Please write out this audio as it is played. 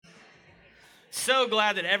So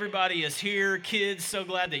glad that everybody is here. Kids, so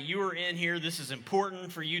glad that you are in here. This is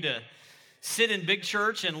important for you to sit in big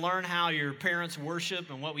church and learn how your parents worship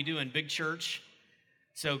and what we do in big church.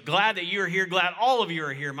 So glad that you are here. Glad all of you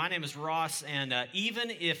are here. My name is Ross, and even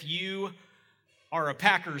if you are a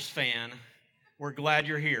Packers fan, we're glad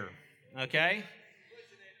you're here, okay?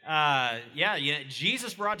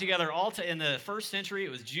 Jesus brought together in the first century, it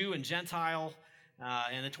was Jew and Gentile.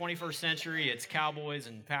 In the 21st century, it's Cowboys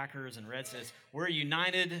and Packers and Redskins. We're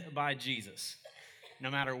united by Jesus,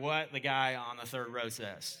 no matter what the guy on the third row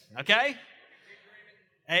says. Okay?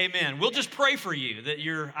 Amen. We'll just pray for you that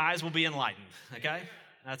your eyes will be enlightened. Okay?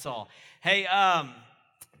 That's all. Hey,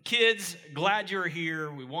 kids, glad you're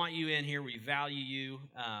here. We want you in here. We value you.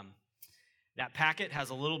 That packet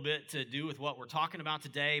has a little bit to do with what we're talking about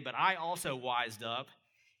today, but I also wised up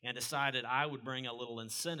and decided I would bring a little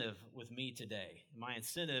incentive with me today. My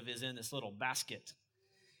incentive is in this little basket,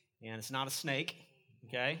 and it's not a snake,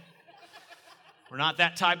 okay? We're not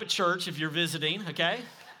that type of church if you're visiting, okay?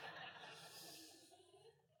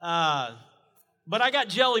 But I got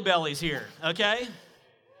Jelly Bellies here, okay?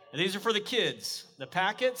 And these are for the kids. The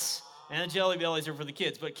packets and the Jelly Bellies are for the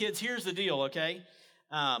kids. But kids, here's the deal, okay?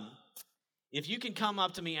 If you can come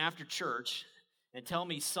up to me after church and tell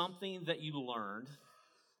me something that you learned,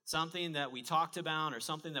 something that we talked about, or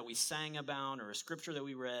something that we sang about, or a scripture that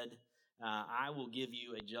we read, I will give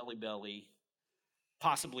you a Jelly Belly,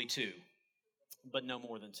 possibly 2, but no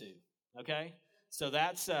more than 2, okay? So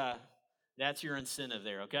that's your incentive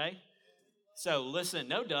there, okay? So listen,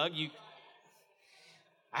 no, Doug,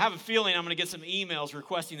 I have a feeling I'm going to get some emails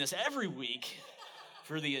requesting this every week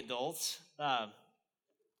for the adults.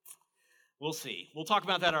 We'll see. We'll talk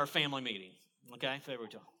about that at our family meeting, okay? February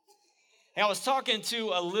 12th. Hey, I was talking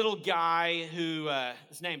to a little guy who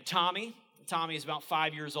is named Tommy. Tommy is about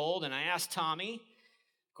 5 years old, and I asked Tommy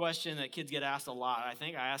a question that kids get asked a lot, I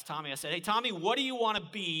think. I asked Tommy, I said, hey, Tommy, what do you want to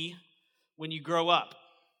be when you grow up?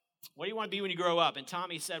 What do you want to be when you grow up? And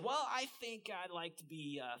Tommy said, well, I think I'd like to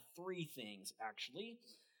be 3 things, actually.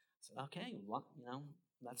 I said, okay, well,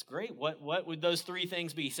 that's great. What would those 3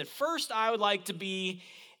 things be? He said, first, I would like to be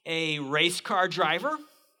a race car driver.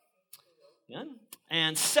 Good.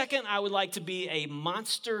 And second, I would like to be a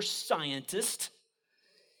monster scientist.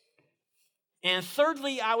 And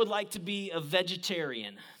thirdly, I would like to be a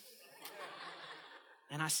vegetarian.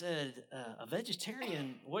 And I said, a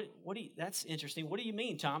vegetarian? What do you, that's interesting. What do you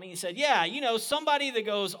mean, Tommy? He said, yeah, somebody that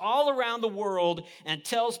goes all around the world and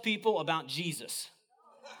tells people about Jesus.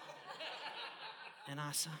 And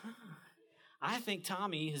I said, I think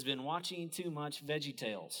Tommy has been watching too much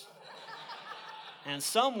VeggieTales. And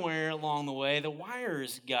somewhere along the way, the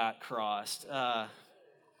wires got crossed. To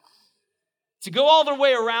go all the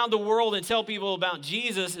way around the world and tell people about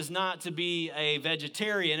Jesus is not to be a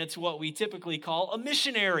vegetarian. It's what we typically call a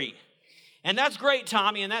missionary. And that's great,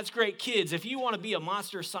 Tommy, and that's great, kids. If you want to be a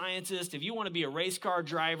monster scientist, if you want to be a race car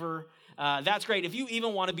driver, that's great. If you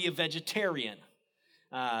even want to be a vegetarian,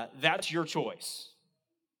 that's your choice.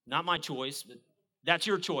 Not my choice, but that's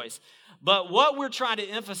your choice. But what we're trying to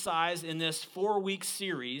emphasize in this 4-week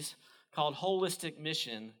series called Holistic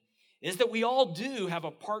Mission is that we all do have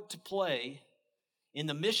a part to play in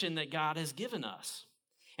the mission that God has given us.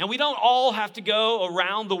 And we don't all have to go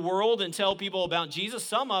around the world and tell people about Jesus.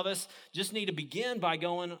 Some of us just need to begin by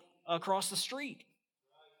going across the street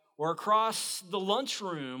or across the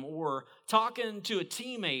lunchroom or talking to a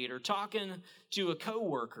teammate or talking to a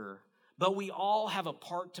coworker. But we all have a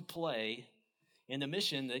part to play in the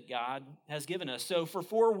mission that God has given us. So for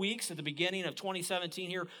 4 weeks at the beginning of 2017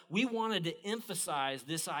 here, we wanted to emphasize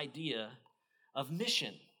this idea of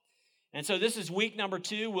mission. And so this is week number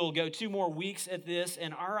 2. We'll go 2 more weeks at this.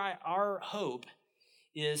 And our hope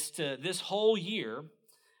is to this whole year,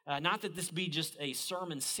 not that this be just a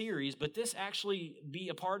sermon series, but this actually be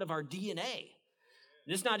a part of our DNA.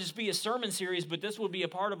 This not just be a sermon series, but this will be a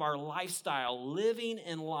part of our lifestyle, living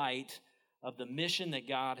in light of the mission that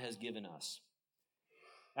God has given us.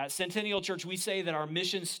 At Centennial Church, we say that our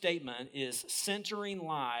mission statement is centering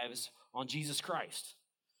lives on Jesus Christ.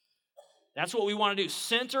 That's what we want to do,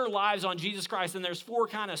 center lives on Jesus Christ. And there's 4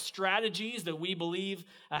 kind of strategies that we believe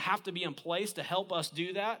have to be in place to help us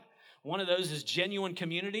do that. One of those is genuine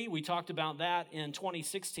community. We talked about that in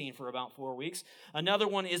 2016 for about 4 weeks. Another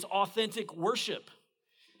one is authentic worship.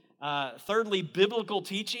 Thirdly, biblical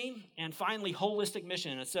teaching. And finally, holistic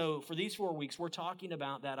mission. And so for these 4 weeks, we're talking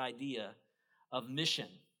about that idea of mission.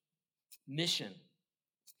 Mission.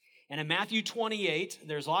 And in Matthew 28,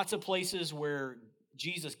 there's lots of places where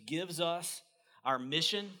Jesus gives us our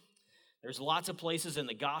mission. There's lots of places in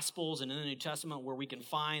the Gospels and in the New Testament where we can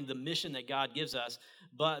find the mission that God gives us,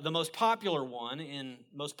 but the most popular one, in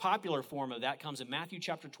most popular form of that, comes in Matthew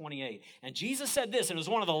chapter 28. And Jesus said this, and it was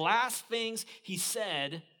one of the last things he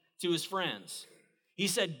said to his friends. He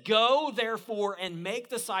said, "Go, therefore, and make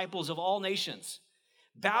disciples of all nations,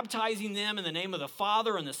 baptizing them in the name of the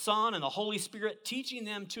Father and the Son and the Holy Spirit, teaching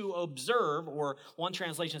them to observe," or one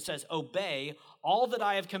translation says, "obey all that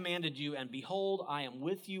I have commanded you, and behold, I am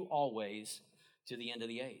with you always to the end of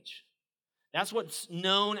the age." That's what's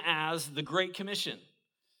known as the Great Commission.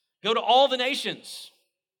 Go to all the nations.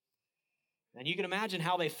 And you can imagine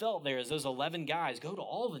how they felt there as those 11 guys go to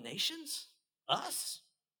all the nations? Us?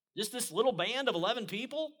 Just this little band of 11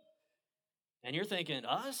 people? And you're thinking,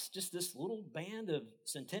 us? Just this little band of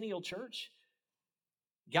Centennial Church?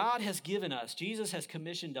 God has given us, Jesus has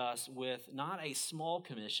commissioned us with not a small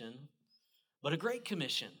commission, but a great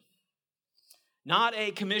commission. Not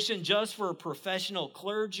a commission just for professional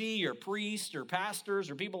clergy or priests or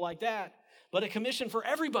pastors or people like that, but a commission for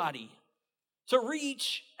everybody, to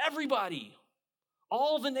reach everybody.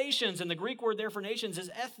 All the nations, and the Greek word there for nations is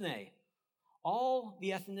ethne. All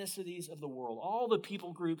the ethnicities of the world, all the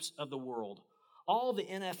people groups of the world, all the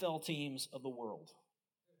NFL teams of the world.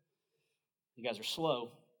 You guys are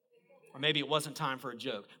slow, or maybe it wasn't time for a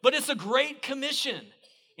joke. But it's a great commission,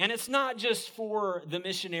 and it's not just for the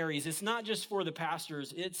missionaries. It's not just for the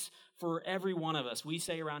pastors. It's for every one of us. We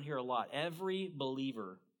say around here a lot, every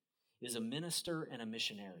believer is a minister and a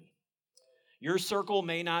missionary. Your circle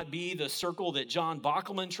may not be the circle that John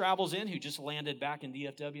Bockelman travels in, who just landed back in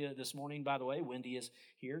DFW this morning, by the way. Wendy is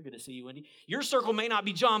here. Good to see you, Wendy. Your circle may not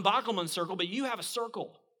be John Bockelman's circle, but you have a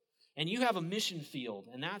circle, and you have a mission field,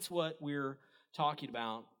 and that's what we're talking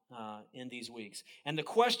about in these weeks. And the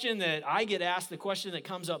question that I get asked, the question that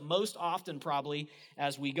comes up most often probably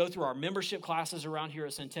as we go through our membership classes around here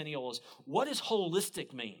at Centennial is, what does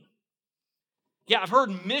holistic mean? Yeah, I've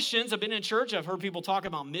heard missions. I've been in church. I've heard people talk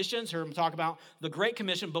about missions, heard them talk about the Great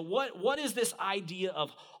Commission. But what is this idea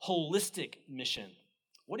of holistic mission?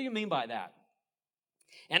 What do you mean by that?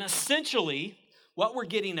 And essentially, what we're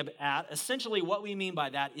getting at, essentially what we mean by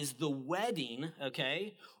that is the wedding,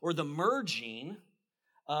 okay, or the merging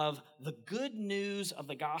of the good news of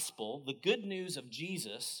the gospel, the good news of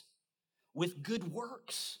Jesus, with good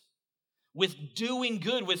works. With doing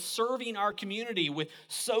good, with serving our community, with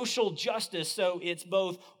social justice. So it's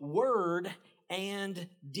both word and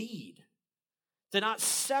deed. To not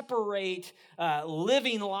separate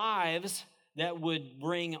living lives that would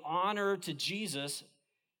bring honor to Jesus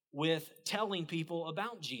with telling people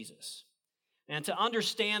about Jesus. And to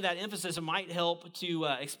understand that emphasis, it might help to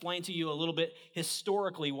explain to you a little bit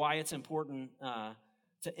historically why it's important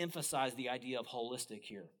to emphasize the idea of holistic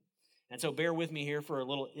here. And so bear with me here for a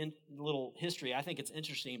little history. I think it's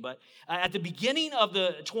interesting. But at the beginning of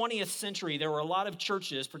the 20th century, there were a lot of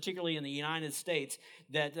churches, particularly in the United States,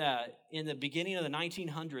 that in the beginning of the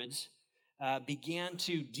 1900s began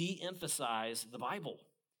to de-emphasize the Bible.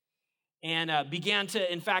 And began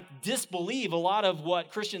to, in fact, disbelieve a lot of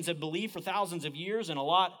what Christians have believed for thousands of years and a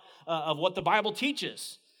lot of what the Bible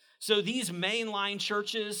teaches. So these mainline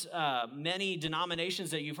churches, many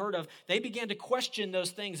denominations that you've heard of, they began to question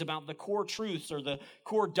those things about the core truths or the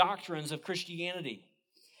core doctrines of Christianity.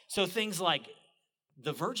 So things like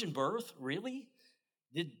the virgin birth, really?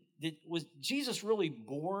 Was Jesus really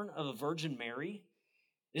born of a Virgin Mary?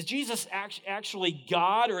 Is Jesus actually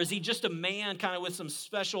God, or is he just a man kind of with some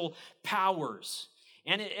special powers?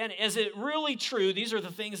 And is it really true? These are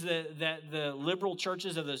the things that the liberal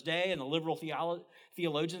churches of this day and the liberal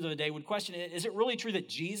theologians of the day would question. Is it really true that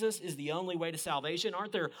Jesus is the only way to salvation?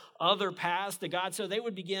 Aren't there other paths to God? So they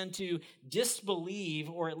would begin to disbelieve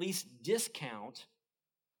or at least discount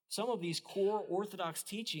some of these core orthodox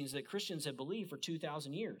teachings that Christians have believed for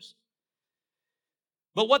 2,000 years.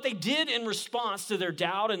 But what they did in response to their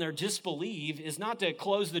doubt and their disbelief is not to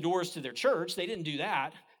close the doors to their church. They didn't do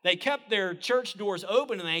that. They kept their church doors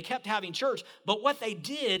open and they kept having church. But what they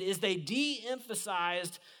did is they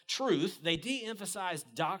de-emphasized truth. They de-emphasized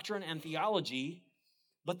doctrine and theology,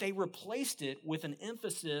 but they replaced it with an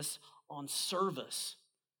emphasis on service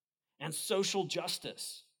and social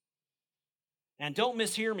justice. And don't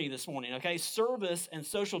mishear me this morning, okay? Service and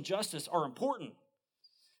social justice are important.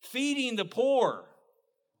 Feeding the poor,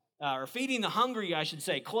 or feeding the hungry, I should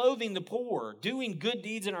say, clothing the poor, doing good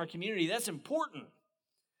deeds in our community, that's important.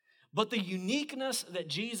 But the uniqueness that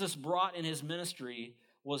Jesus brought in his ministry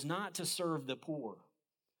was not to serve the poor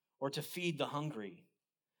or to feed the hungry,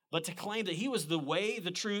 but to claim that he was the way,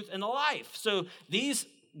 the truth, and the life. So these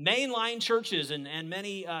mainline churches and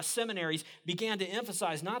many seminaries began to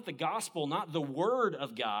emphasize not the gospel, not the word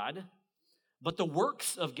of God, but the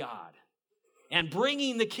works of God and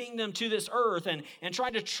bringing the kingdom to this earth and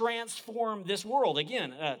trying to transform this world.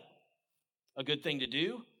 Again, a good thing to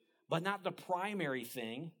do, but not the primary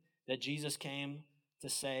thing that Jesus came to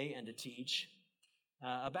say and to teach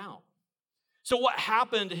about. So what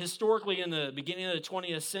happened historically in the beginning of the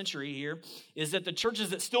 20th century here is that the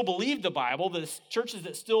churches that still believed the Bible, the churches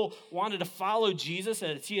that still wanted to follow Jesus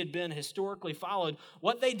as he had been historically followed,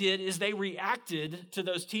 what they did is they reacted to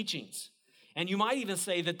those teachings. And you might even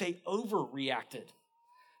say that they overreacted.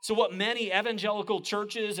 So what many evangelical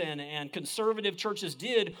churches and conservative churches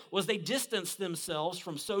did was they distanced themselves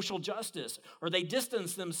from social justice, or they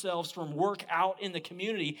distanced themselves from work out in the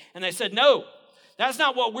community, and they said, no, that's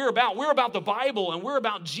not what we're about. We're about the Bible, and we're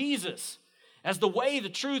about Jesus as the way, the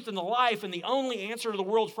truth, and the life, and the only answer to the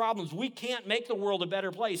world's problems. We can't make the world a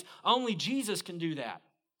better place. Only Jesus can do that.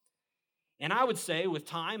 And I would say with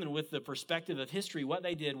time and with the perspective of history, what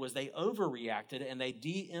they did was they overreacted and they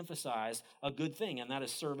de-emphasized a good thing, and that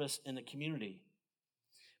is service in the community,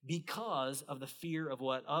 because of the fear of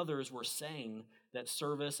what others were saying, that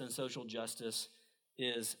service and social justice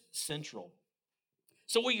is central.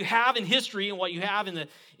 So what you have in history and what you have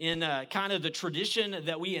in kind of the tradition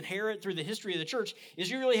that we inherit through the history of the church is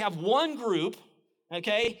you really have one group,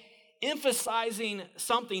 okay, emphasizing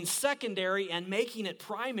something secondary and making it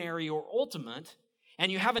primary or ultimate,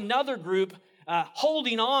 and you have another group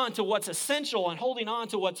holding on to what's essential and holding on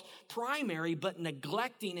to what's primary, but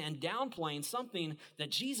neglecting and downplaying something that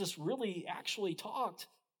Jesus really actually talked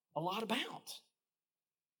a lot about.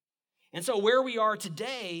 And so where we are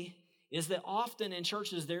today is that often in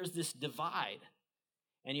churches there's this divide.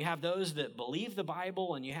 And you have those that believe the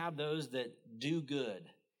Bible and you have those that do good.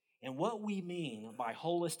 And what we mean by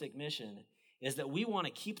holistic mission is that we want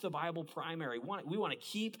to keep the Bible primary. We want to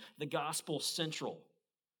keep the gospel central.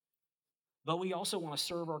 But we also want to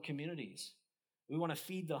serve our communities. We want to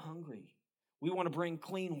feed the hungry. We want to bring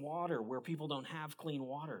clean water where people don't have clean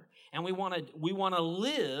water. And we want to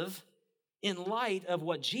live in light of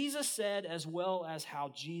what Jesus said as well as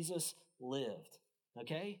how Jesus lived.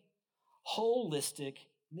 Okay? Holistic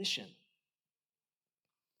mission.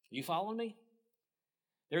 You following me?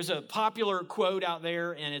 There's a popular quote out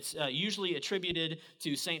there, and it's usually attributed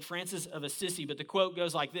to St. Francis of Assisi, but the quote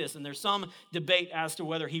goes like this, and there's some debate as to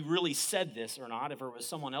whether he really said this or not, if it was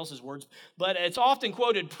someone else's words, but it's often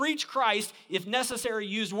quoted, "Preach Christ, if necessary,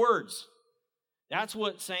 use words." That's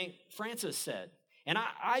what St. Francis said. And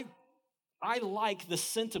I like the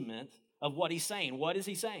sentiment of what he's saying. What is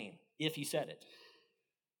he saying if he said it?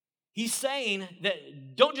 He's saying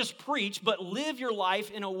that don't just preach, but live your life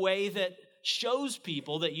in a way that shows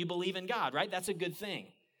people that you believe in God, right? That's a good thing.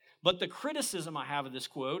 But the criticism I have of this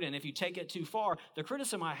quote, and if you take it too far, the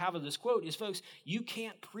criticism I have of this quote is, folks, you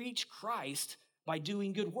can't preach Christ by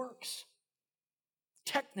doing good works.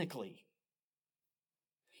 Technically.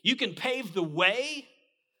 You can pave the way.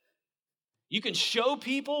 You can show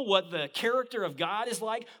people what the character of God is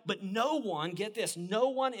like, but no one, get this, no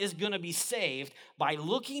one is going to be saved by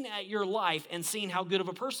looking at your life and seeing how good of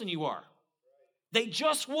a person you are. They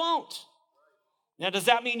just won't. Now, does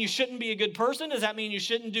that mean you shouldn't be a good person? Does that mean you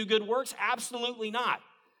shouldn't do good works? Absolutely not.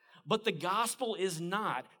 But the gospel is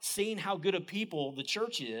not seeing how good a people the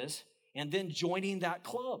church is and then joining that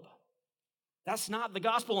club. That's not the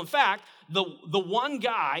gospel. In fact, the one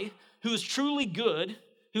guy who is truly good,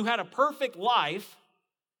 who had a perfect life,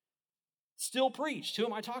 still preached. Who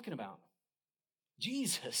am I talking about?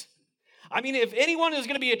 Jesus. I mean, if anyone is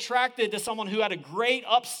going to be attracted to someone who had a great,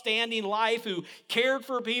 upstanding life, who cared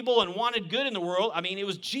for people and wanted good in the world, I mean, it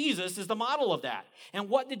was Jesus is the model of that. And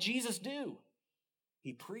what did Jesus do?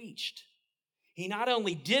 He preached. He not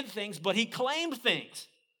only did things, but he claimed things.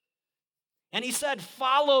 And he said,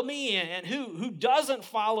 follow me, and who doesn't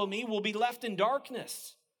follow me will be left in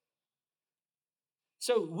darkness.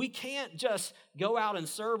 So we can't just go out and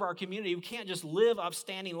serve our community. We can't just live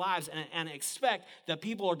upstanding lives and expect that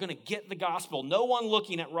people are going to get the gospel. No one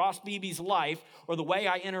looking at Ross Beebe's life or the way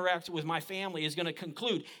I interact with my family is going to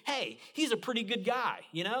conclude, hey, he's a pretty good guy,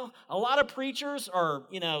 you know? A lot of preachers are,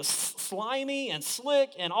 slimy and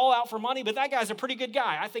slick and all out for money, but that guy's a pretty good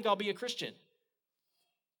guy. I think I'll be a Christian.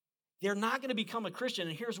 They're not going to become a Christian,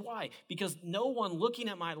 and here's why. Because no one looking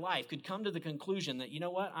at my life could come to the conclusion that, you know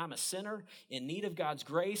what, I'm a sinner in need of God's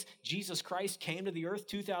grace. Jesus Christ came to the earth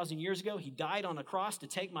 2,000 years ago. He died on a cross to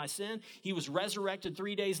take my sin. He was resurrected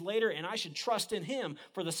 3 days later, and I should trust in him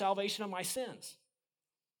for the salvation of my sins.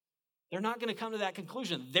 They're not going to come to that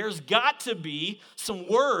conclusion. There's got to be some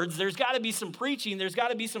words. There's got to be some preaching. There's got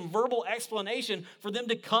to be some verbal explanation for them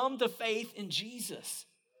to come to faith in Jesus.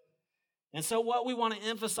 And so what we want to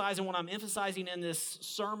emphasize and what I'm emphasizing in this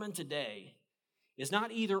sermon today is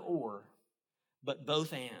not either or, but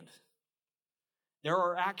both and. There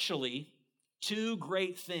are actually two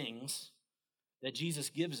great things that Jesus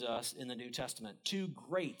gives us in the New Testament. Two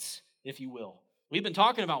greats, if you will. We've been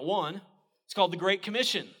talking about one. It's called the Great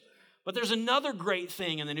Commission. But there's another great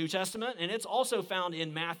thing in the New Testament, and it's also found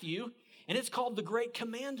in Matthew, and it's called the Great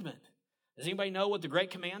Commandment. Does anybody know what the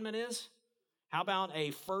Great Commandment is? How about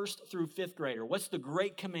a 1st through 5th grader? What's the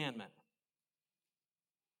Great Commandment?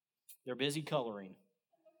 They're busy coloring.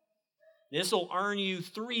 This will earn you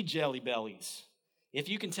 3 jelly bellies if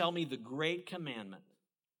you can tell me the Great Commandment.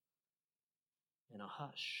 And a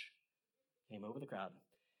hush came over the crowd.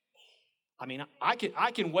 I mean, I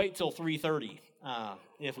can wait till 3:30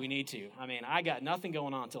 if we need to. I mean, I got nothing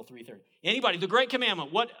going on until 3:30. Anybody, the Great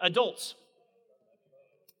Commandment, what adults?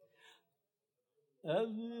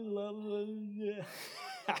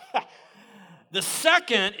 The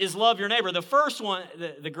second is love your neighbor. The first one,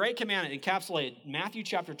 the Great Commandment, encapsulated Matthew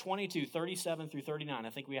chapter 22, 37 through 39. I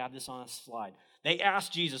think we have this on a slide. They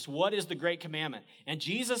asked Jesus, what is the Great Commandment? And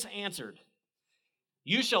Jesus answered,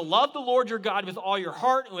 you shall love the Lord your God with all your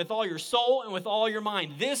heart and with all your soul and with all your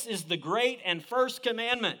mind. This is the great and first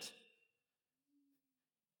commandment.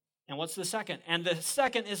 And what's the second? And the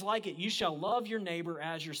second is like it. You shall love your neighbor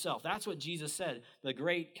as yourself. That's what Jesus said the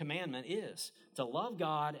great commandment is. To love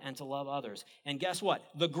God and to love others. And guess what?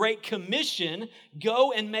 The Great Commission,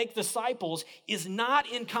 go and make disciples, is not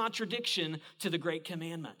in contradiction to the Great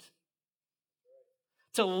Commandment.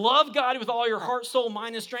 To love God with all your heart, soul,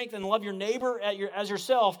 mind, and strength, and love your neighbor as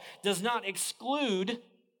yourself does not exclude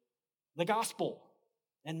the gospel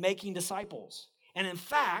and making disciples. And in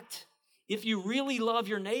fact, if you really love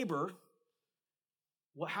your neighbor,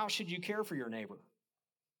 well, how should you care for your neighbor?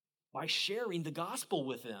 By sharing the gospel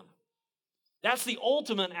with them. That's the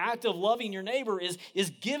ultimate act of loving your neighbor is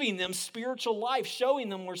giving them spiritual life, showing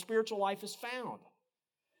them where spiritual life is found.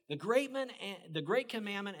 The Great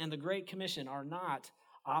Commandment and the Great Commission are not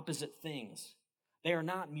opposite things. They are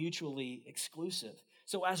not mutually exclusive.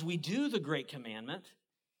 So as we do the Great Commandment,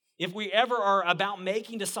 if we ever are about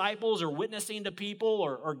making disciples or witnessing to people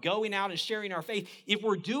or going out and sharing our faith, if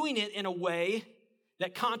we're doing it in a way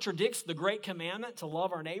that contradicts the Great Commandment to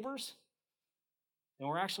love our neighbors, then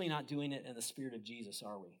we're actually not doing it in the spirit of Jesus,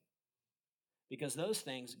 are we? Because those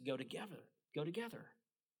things go together.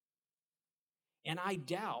 And I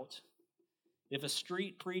doubt if a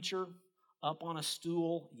street preacher up on a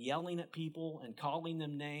stool yelling at people and calling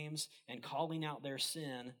them names and calling out their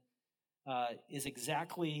sin is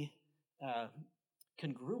exactly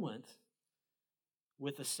congruent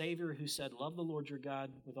with the Savior who said, love the Lord your God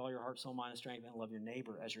with all your heart, soul, mind, and strength, and love your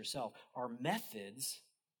neighbor as yourself. Our methods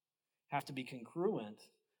have to be congruent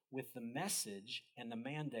with the message and the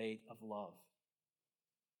mandate of love.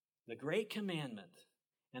 The Great Commandment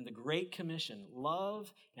and the Great Commission,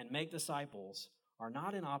 love and make disciples, are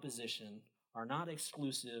not in opposition, are not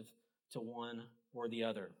exclusive to one or the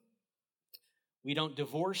other. We don't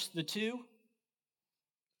divorce the two.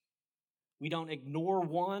 We don't ignore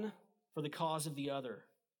one for the cause of the other.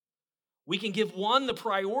 We can give one the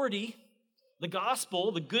priority, the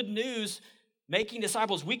gospel, the good news, making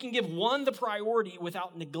disciples. We can give one the priority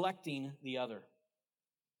without neglecting the other.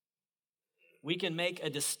 We can make a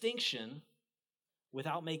distinction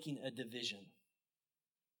without making a division.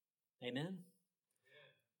 Amen?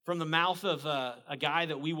 From the mouth of a guy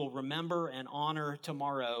that we will remember and honor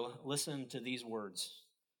tomorrow, listen to these words.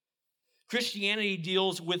 Christianity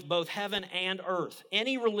deals with both heaven and earth.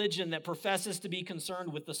 Any religion that professes to be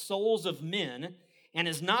concerned with the souls of men and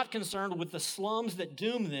is not concerned with the slums that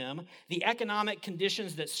doom them, the economic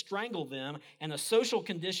conditions that strangle them, and the social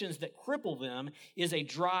conditions that cripple them is a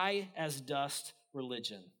dry as dust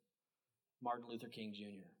religion. Martin Luther King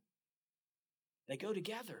Jr. They go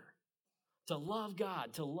together. To love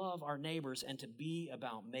God, to love our neighbors, and to be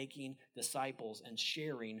about making disciples and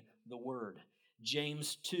sharing the word.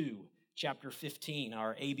 James 2, chapter 15,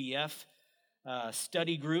 our ABF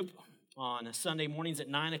study group on Sunday mornings at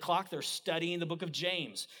 9 o'clock. They're studying the book of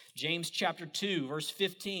James. James chapter 2, verse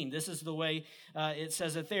 15. This is the way it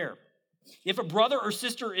says it there. If a brother or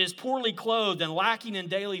sister is poorly clothed and lacking in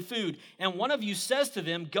daily food, and one of you says to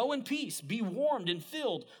them, go in peace, be warmed and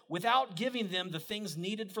filled, without giving them the things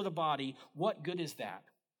needed for the body, what good is that?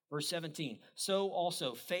 Verse 17, so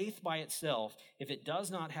also faith by itself, if it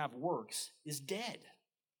does not have works, is dead.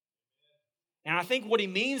 And I think what he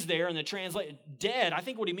means there in the translation, dead, I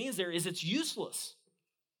think what he means there is it's useless.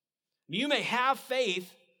 You may have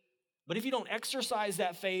faith, but if you don't exercise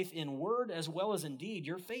that faith in word as well as in deed,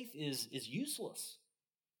 your faith is useless.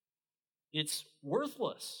 It's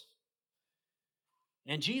worthless.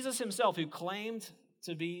 And Jesus himself, who claimed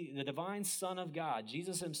to be the divine Son of God,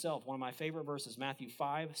 Jesus himself, one of my favorite verses, Matthew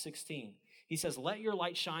 5:16. He says, "Let your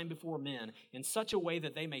light shine before men in such a way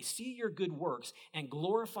that they may see your good works and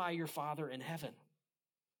glorify your Father in heaven."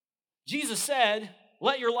 Jesus said,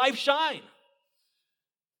 let your life shine.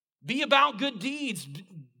 Be about good deeds.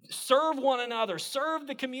 Serve one another. Serve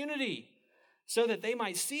the community so that they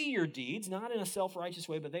might see your deeds, not in a self-righteous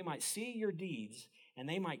way, but they might see your deeds and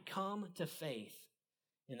they might come to faith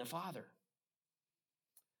in the Father.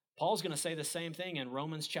 Paul's going to say the same thing in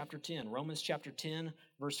Romans chapter 10. Romans chapter 10,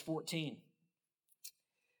 verse 14.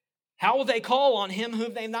 How will they call on him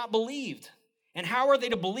whom they've not believed? And how are they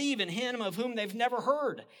to believe in him of whom they've never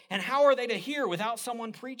heard? And how are they to hear without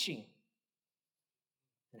someone preaching?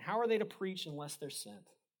 And how are they to preach unless they're sent?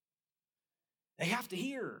 They have to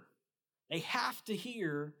hear. They have to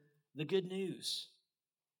hear the good news.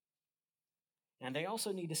 And they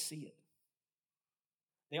also need to see it.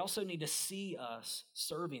 They also need to see us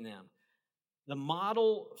serving them. The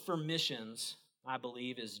model for missions, I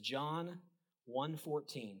believe, is John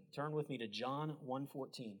 1:14. Turn with me to John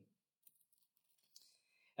 1:14.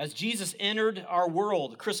 As Jesus entered our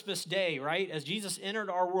world, Christmas Day, right? As Jesus entered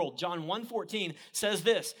our world, John 1:14 says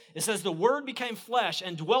this. It says, "The Word became flesh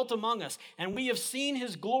and dwelt among us, and we have seen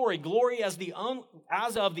his glory, glory as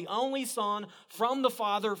of the only Son from the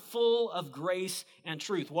Father, full of grace and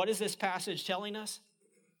truth." What is this passage telling us?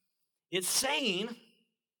 It's saying,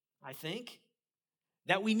 I think,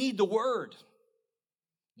 that we need the Word.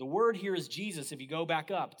 The Word here is Jesus. If you go back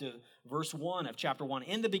up to verse 1 of chapter 1,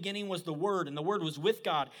 in the beginning was the Word, and the Word was with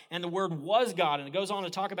God, and the Word was God. And it goes on to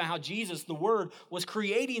talk about how Jesus, the Word, was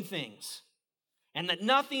creating things, and that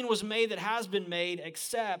nothing was made that has been made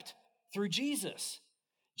except through Jesus.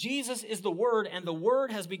 Jesus is the Word, and the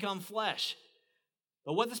Word has become flesh.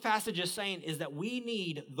 But what this passage is saying is that we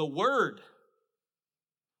need the Word.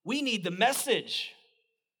 We need the message.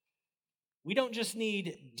 We don't just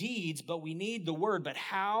need deeds, but we need the Word. But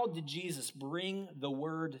how did Jesus bring the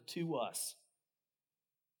Word to us?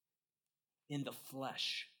 In the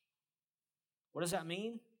flesh. What does that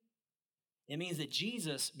mean? It means that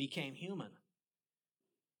Jesus became human.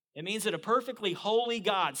 It means that a perfectly holy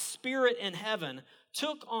God, Spirit in heaven,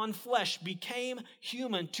 took on flesh, became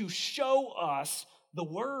human to show us the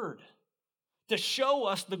Word, to show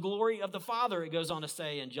us the glory of the Father, it goes on to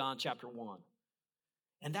say in John chapter 1.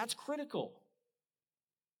 And that's critical.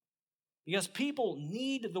 Because people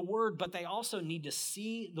need the Word, but they also need to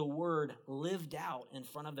see the Word lived out in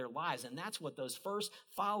front of their lives. And that's what those first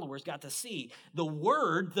followers got to see. The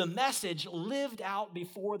Word, the message, lived out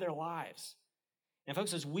before their lives. And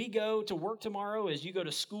folks, as we go to work tomorrow, as you go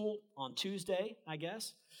to school on Tuesday, I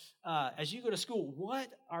guess, as you go to school, what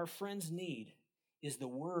our friends need is the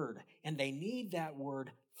Word. And they need that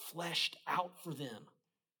Word fleshed out for them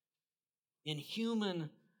in human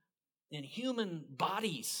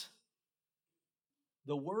bodies.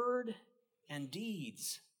 The Word and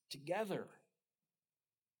deeds together.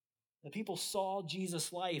 The people saw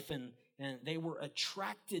Jesus' life and they were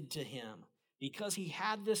attracted to him because he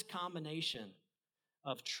had this combination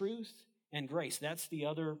of truth and grace. That's the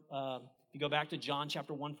other, if you go back to John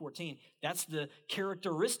chapter 1:14, that's the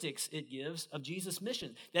characteristics it gives of Jesus'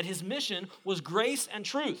 mission. That his mission was grace and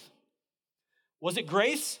truth. Was it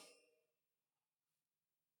grace?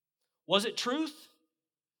 Was it truth?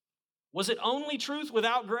 Was it only truth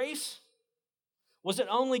without grace? Was it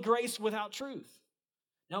only grace without truth?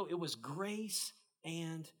 No, it was grace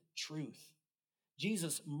and truth.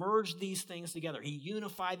 Jesus merged these things together. He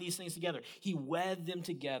unified these things together. He wed them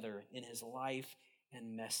together in his life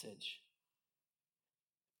and message.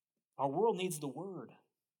 Our world needs the Word,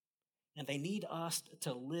 and they need us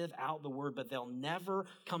to live out the Word, but they'll never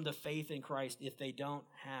come to faith in Christ if they don't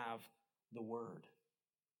have the Word.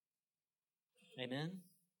 Amen?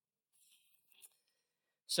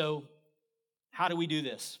 So, how do we do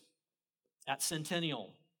this? At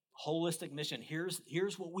Centennial, holistic mission,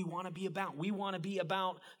 here's what we want to be about. We want to be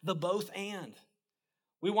about the both and.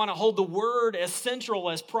 We want to hold the Word as central,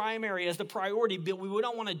 as primary, as the priority, but we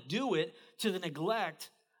don't want to do it to the neglect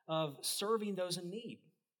of serving those in need.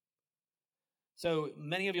 So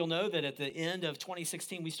many of you will know that at the end of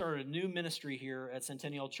 2016, we started a new ministry here at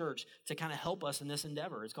Centennial Church to kind of help us in this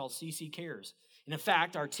endeavor. It's called CC Cares. And in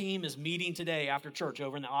fact, our team is meeting today after church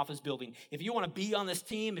over in the office building. If you want to be on this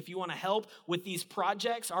team, if you want to help with these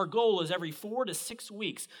projects, our goal is every 4 to 6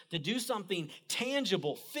 weeks to do something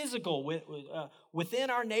tangible, physical within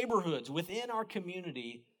our neighborhoods, within our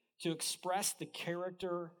community, to express the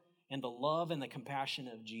character and the love and the compassion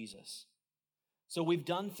of Jesus. So we've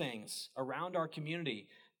done things around our community.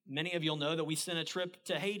 Many of you will know that we sent a trip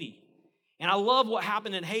to Haiti. And I love what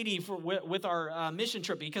happened in Haiti with our mission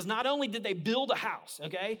trip, because not only did they build a house,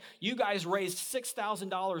 okay? You guys raised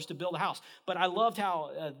 $6,000 to build a house. But I loved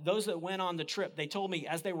how those that went on the trip, they told me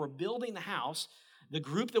as they were building the house, the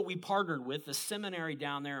group that we partnered with, the seminary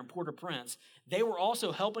down there in Port-au-Prince, they were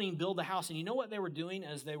also helping build the house. And you know what they were doing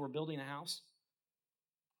as they were building the house?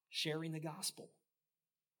 Sharing the gospel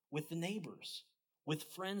with the neighbors, with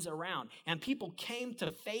friends around. And people came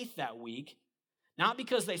to faith that week, not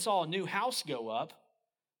because they saw a new house go up,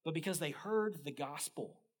 but because they heard the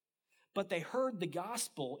gospel. But they heard the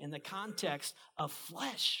gospel in the context of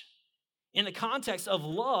flesh, in the context of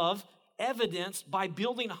love, evidenced by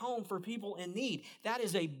building a home for people in need. That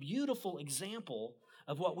is a beautiful example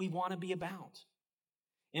of what we want to be about.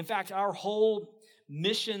 In fact, our whole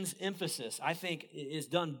missions emphasis, I think, is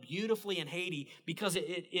done beautifully in Haiti because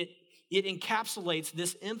it encapsulates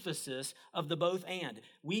this emphasis of the both and.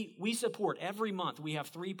 We support every month. We have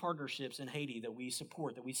 3 partnerships in Haiti that we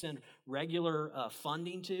support, that we send regular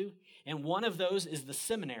funding to. And one of those is the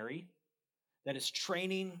seminary that is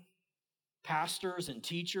training pastors and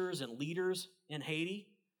teachers and leaders in Haiti.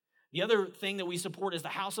 The other thing that we support is the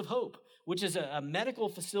House of Hope, which is a medical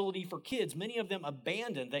facility for kids, many of them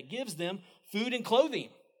abandoned, that gives them food and clothing,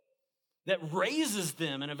 that raises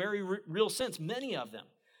them in a very real sense, many of them.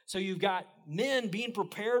 So you've got men being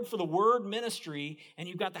prepared for the word ministry, and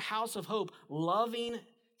you've got the House of Hope loving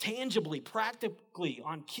tangibly, practically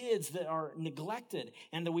on kids that are neglected.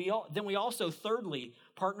 And then we also, thirdly,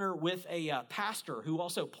 partner with a pastor who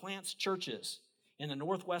also plants churches in the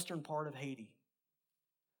northwestern part of Haiti.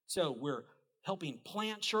 So we're helping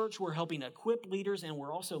plant church, we're helping equip leaders, and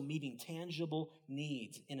we're also meeting tangible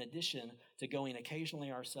needs in addition to going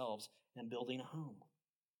occasionally ourselves and building a home.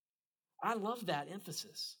 I love that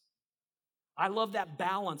emphasis. I love that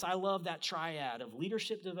balance. I love that triad of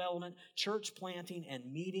leadership development, church planting,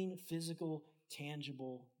 and meeting physical,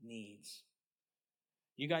 tangible needs.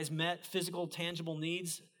 You guys met physical, tangible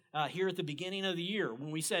needs here at the beginning of the year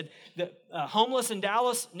when we said that homeless in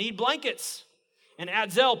Dallas need blankets. And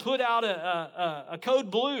Adzel put out a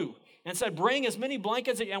code blue and said, bring as many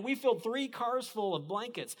blankets. And we filled 3 cars full of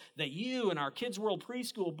blankets that you and our Kids World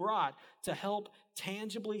Preschool brought to help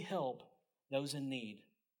tangibly help those in need.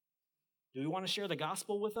 Do we want to share the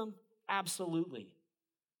gospel with them? Absolutely.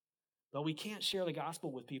 But we can't share the gospel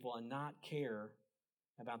with people and not care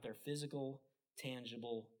about their physical,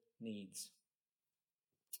 tangible needs.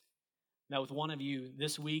 Met with one of you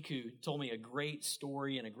this week who told me a great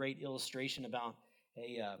story and a great illustration about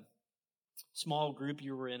a small group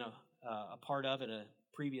you were in a part of at a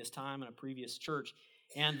previous time in a previous church.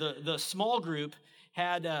 And the small group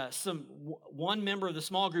had one member of the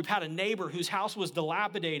small group had a neighbor whose house was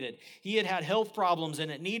dilapidated. He had health problems, and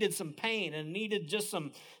it needed some paint, and it needed just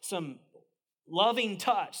some loving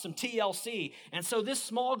touch, some TLC. And so this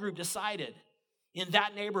small group decided in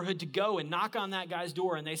that neighborhood to go and knock on that guy's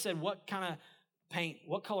door. And they said, what color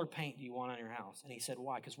paint do you want on your house? And he said,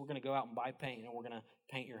 why? Because we're going to go out and buy paint, and we're going to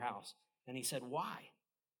paint your house. And he said, why?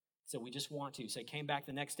 So we just want to. So he came back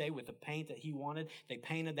the next day with the paint that he wanted. They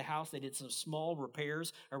painted the house. They did some small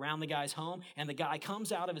repairs around the guy's home. And the guy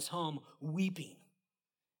comes out of his home weeping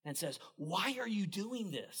and says, why are you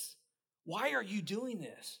doing this? Why are you doing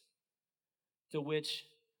this? To which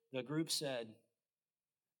the group said,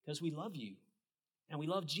 because we love you and we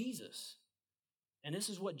love Jesus. And this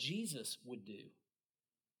is what Jesus would do.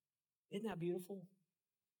 Isn't that beautiful?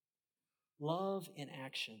 Love in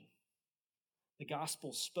action. The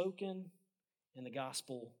gospel spoken and the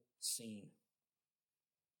gospel seen.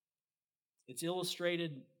 It's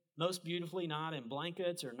illustrated most beautifully not in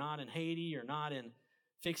blankets or not in Haiti or not in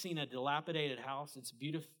fixing a dilapidated house.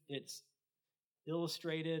 It's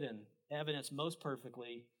illustrated and evidenced most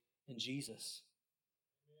perfectly in Jesus,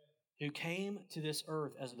 who came to this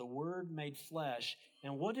earth as the Word made flesh.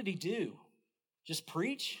 And what did he do? Just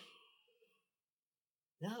preach?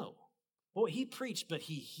 No. Well, he preached, but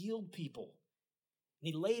he healed people.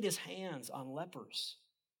 And he laid his hands on lepers.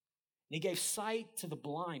 And he gave sight to the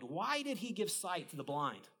blind. Why did he give sight to the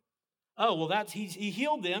blind? Oh, well, he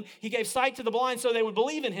healed them. He gave sight to the blind so they would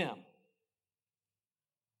believe in him.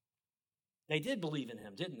 They did believe in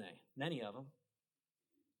him, didn't they? Many of them.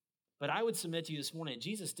 But I would submit to you this morning,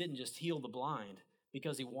 Jesus didn't just heal the blind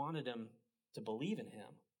because he wanted them to believe in him.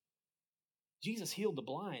 Jesus healed the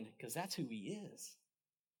blind because that's who he is.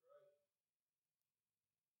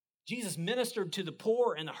 Jesus ministered to the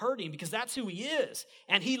poor and the hurting because that's who he is.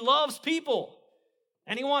 And he loves people.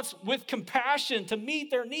 And he wants, with compassion, to meet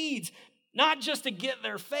their needs, not just to get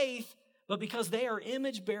their faith, but because they are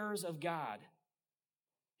image bearers of God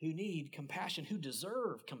who need compassion, who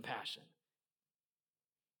deserve compassion.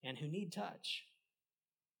 and who need touch.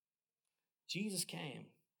 Jesus came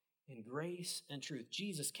in grace and truth.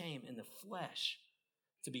 Jesus came in the flesh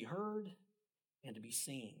to be heard and to be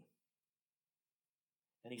seen.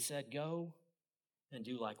 And he said, go and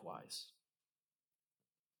do likewise.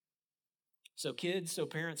 So kids, so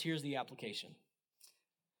parents, here's the application.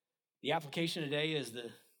 The application today is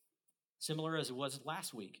similar as it was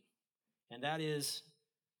last week. And that is,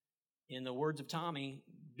 in the words of Tommy,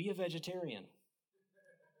 be a vegetarian.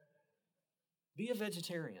 Be a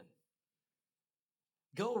vegetarian.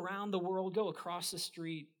 Go around the world, go across the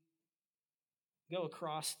street, go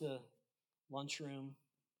across the lunchroom,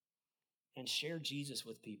 and share Jesus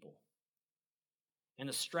with people. And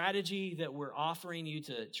the strategy that we're offering you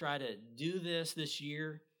to try to do this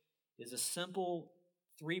year is a simple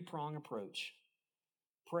 3-prong approach: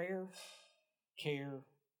 prayer, care,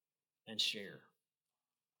 and share.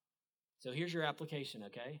 So here's your application,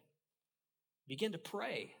 okay? Begin to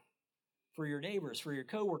pray for your neighbors, for your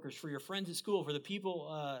coworkers, for your friends at school, for the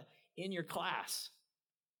people in your class,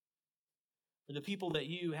 for the people that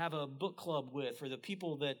you have a book club with, for the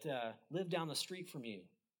people that live down the street from you,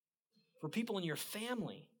 for people in your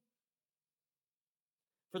family,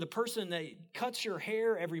 for the person that cuts your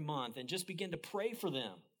hair every month, and just begin to pray for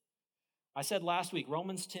them. I said last week,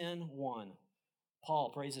 Romans 10:1.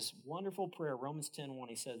 Paul prays this wonderful prayer, Romans 10:1.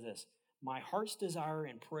 He says this: my heart's desire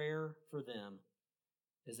and prayer for them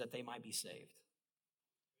is that they might be saved.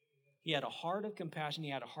 He had a heart of compassion.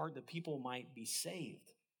 He had a heart that people might be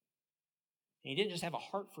saved. And he didn't just have a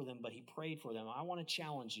heart for them, but he prayed for them. I want to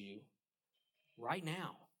challenge you right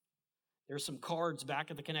now. There's some cards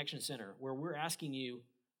back at the Connection Center where we're asking you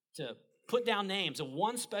to put down names of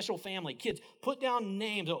one special family. Kids, put down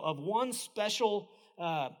names of one special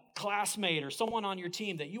classmate or someone on your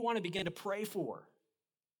team that you want to begin to pray for.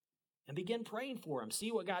 And begin praying for them.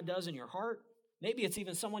 See what God does in your heart. Maybe it's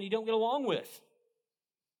even someone you don't get along with.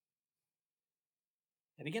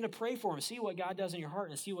 And begin to pray for them. See what God does in your heart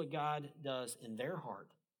and see what God does in their heart.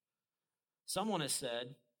 Someone has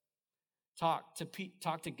said, talk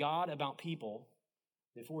to God about people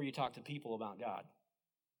before you talk to people about God.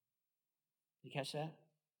 You catch that?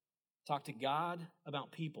 Talk to God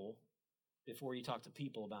about people before you talk to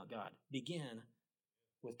people about God. Begin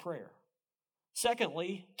with prayer.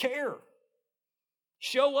 Secondly, care.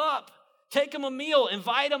 Show up. Take them a meal.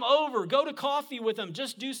 Invite them over. Go to coffee with them.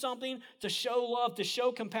 Just do something to show love, to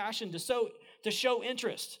show compassion, to show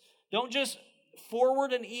interest. Don't just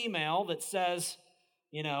forward an email that says,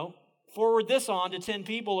 forward this on to 10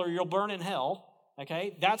 people or you'll burn in hell.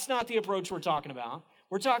 Okay? That's not the approach we're talking about.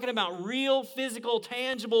 We're talking about real, physical,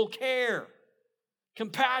 tangible care.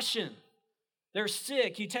 Compassion. They're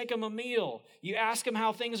sick. You take them a meal. You ask them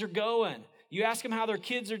how things are going. You ask them how their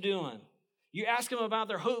kids are doing. You ask them about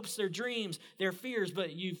their hopes, their dreams, their fears,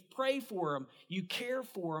 but you pray for them, you care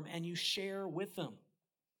for them, and you share with them.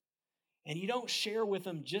 And you don't share with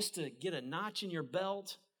them just to get a notch in your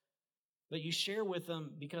belt, but you share with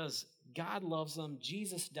them because God loves them,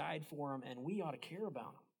 Jesus died for them, and we ought to care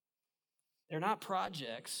about them. They're not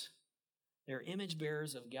projects. They're image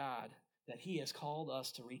bearers of God that He has called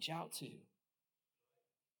us to reach out to.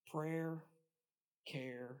 Prayer,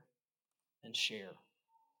 care, and share.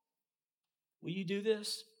 Will you do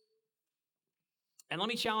this? And let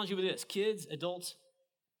me challenge you with this. Kids, adults,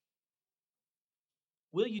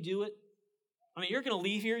 will you do it? I mean, you're going to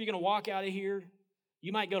leave here. You're going to walk out of here.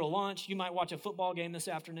 You might go to lunch. You might watch a football game this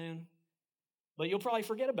afternoon. But you'll probably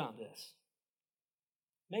forget about this.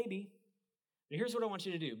 Maybe. But here's what I want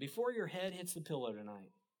you to do. Before your head hits the pillow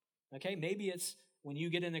tonight, okay, maybe it's when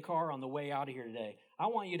you get in the car on the way out of here today. I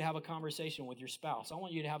want you to have a conversation with your spouse. I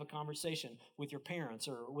want you to have a conversation with your parents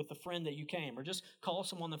or with the friend that you came, or just call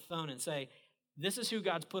someone on the phone and say, this is who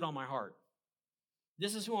God's put on my heart.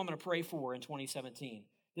 This is who I'm going to pray for in 2017.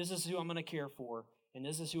 This is who I'm going to care for, and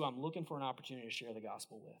this is who I'm looking for an opportunity to share the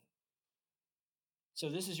gospel with. So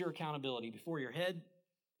this is your accountability. Before your head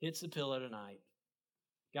hits the pillow tonight,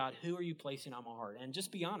 God, who are you placing on my heart? And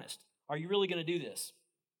just be honest. Are you really going to do this?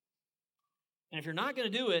 And if you're not going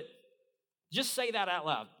to do it, just say that out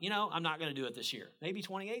loud. I'm not going to do it this year. Maybe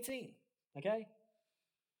 2018, okay?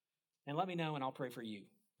 And let me know, and I'll pray for you,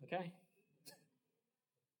 okay?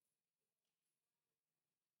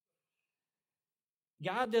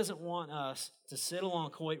 God doesn't want us to sit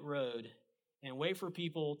along Coit Road and wait for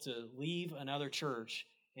people to leave another church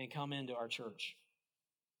and come into our church.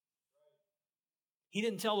 He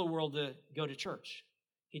didn't tell the world to go to church.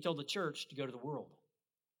 He told the church to go to the world.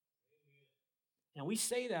 And we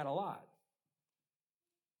say that a lot.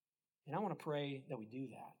 And I want to pray that we do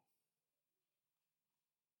that.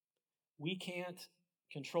 We can't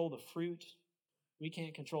control the fruit. We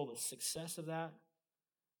can't control the success of that,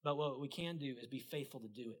 but what we can do is be faithful to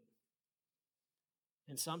do it.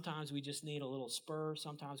 And sometimes we just need a little spur.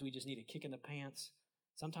 Sometimes we just need a kick in the pants.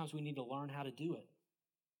 Sometimes we need to learn how to do it.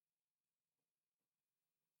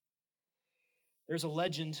 There's a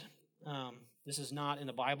legend. This is not in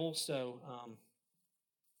the Bible, so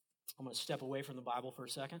I'm going to step away from the Bible for a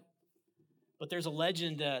second. But there's a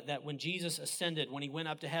legend that when Jesus ascended, when he went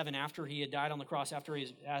up to heaven after he had died on the cross, after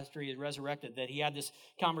he had resurrected, that he had this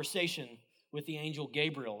conversation with the angel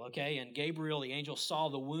Gabriel, okay? And Gabriel, the angel, saw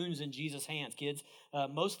the wounds in Jesus' hands. Kids,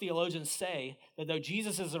 most theologians say that though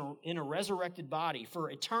Jesus is in a resurrected body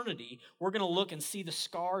for eternity, we're going to look and see the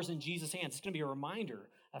scars in Jesus' hands. It's going to be a reminder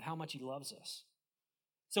of how much he loves us.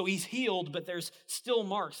 So he's healed, but there's still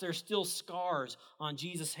marks, there's still scars on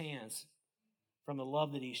Jesus' hands from the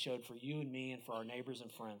love that he showed for you and me and for our neighbors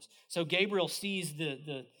and friends. So Gabriel sees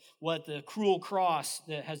what the cruel cross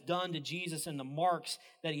that has done to Jesus and the marks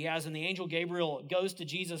that he has. And the angel Gabriel goes to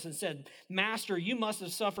Jesus and said, "Master, you must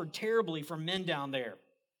have suffered terribly from men down there."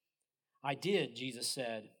 "I did," Jesus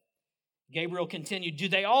said. Gabriel continued, "Do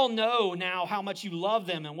they all know now how much you love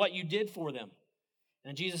them and what you did for them?"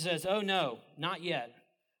 And Jesus says, "Oh no, not yet.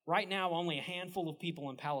 Right now, only a handful of people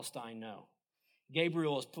in Palestine know."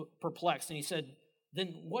 Gabriel is perplexed, and he said,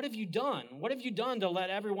 "Then what have you done? What have you done to let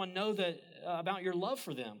everyone know that about your love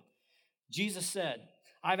for them?" Jesus said,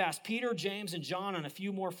 "I've asked Peter, James, and John and a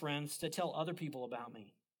few more friends to tell other people about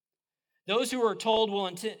me. Those who are told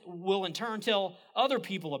will in turn tell other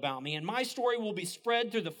people about me, and my story will be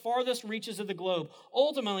spread through the farthest reaches of the globe.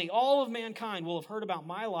 Ultimately, all of mankind will have heard about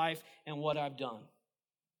my life and what I've done."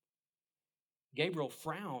 Gabriel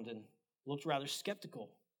frowned and looked rather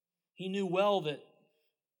skeptical. He knew well that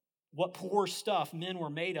what poor stuff men were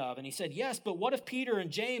made of. And he said, "Yes, but what if Peter and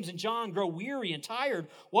James and John grow weary and tired?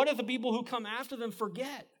 What if the people who come after them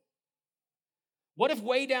forget? What if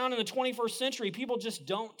way down in the 21st century, people just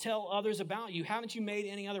don't tell others about you? Haven't you made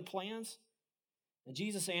any other plans?" And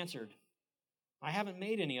Jesus answered, "I haven't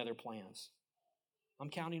made any other plans. I'm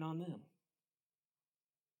counting on them."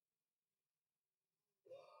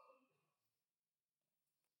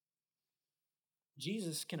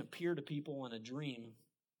 Jesus can appear to people in a dream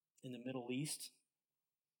in the Middle East,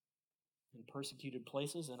 in persecuted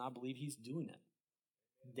places, and I believe he's doing it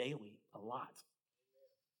daily, a lot.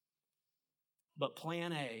 But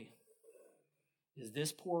plan A is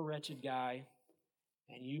this poor wretched guy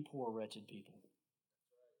and you poor wretched people.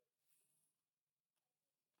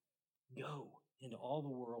 Go into all the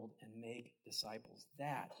world and make disciples.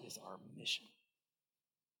 That is our mission.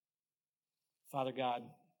 Father God,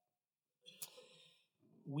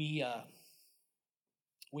 we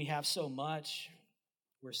have so much.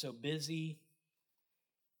 We're so busy.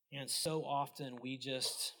 And so often we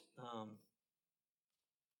just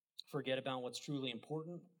forget about what's truly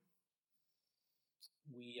important.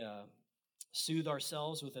 We soothe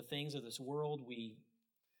ourselves with the things of this world. We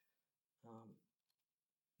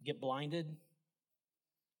get blinded.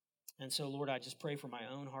 And so, Lord, I just pray for my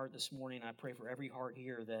own heart this morning. I pray for every heart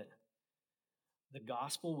here that the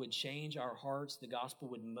gospel would change our hearts. The gospel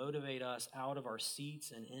would motivate us out of our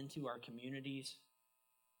seats and into our communities.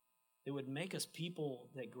 It would make us people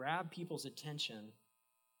that grab people's attention,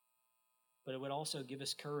 but it would also give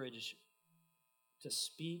us courage to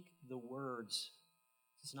speak the words.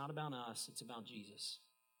 It's not about us, it's about Jesus.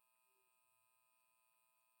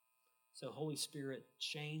 So, Holy Spirit,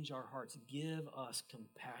 change our hearts. Give us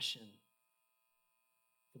compassion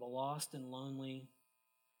for the lost and lonely,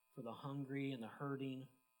 for the hungry and the hurting,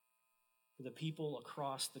 for the people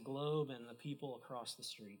across the globe and the people across the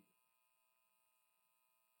street.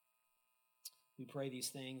 We pray these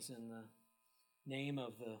things in the name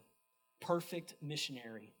of the perfect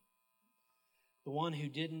missionary, the one who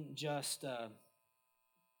didn't just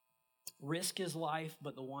risk his life,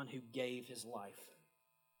 but the one who gave his life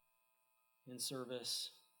in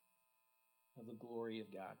service of the glory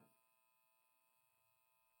of God.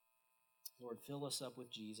 Lord, fill us up with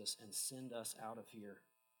Jesus and send us out of here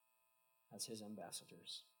as his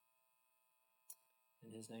ambassadors.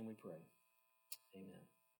 In his name we pray. Amen.